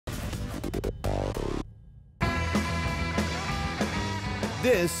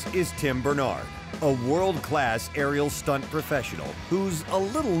This is Tim Bernard, a world-class aerial stunt professional who's a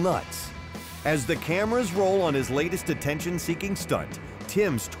little nuts. As the cameras roll on his latest attention-seeking stunt,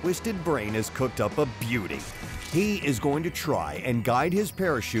 Tim's twisted brain has cooked up a beauty. He is going to try and guide his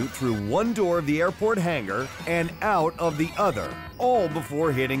parachute through one door of the airport hangar and out of the other, all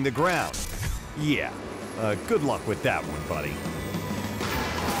before hitting the ground. Yeah, good luck with that one, buddy.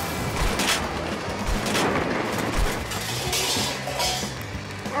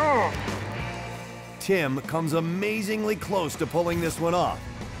 Tim comes amazingly close to pulling this one off,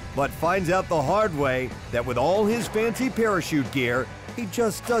 but finds out the hard way that with all his fancy parachute gear, he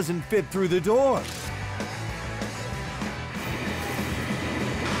just doesn't fit through the door.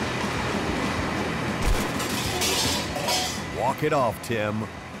 Walk it off, Tim.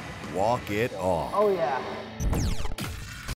 Walk it off. Oh, yeah.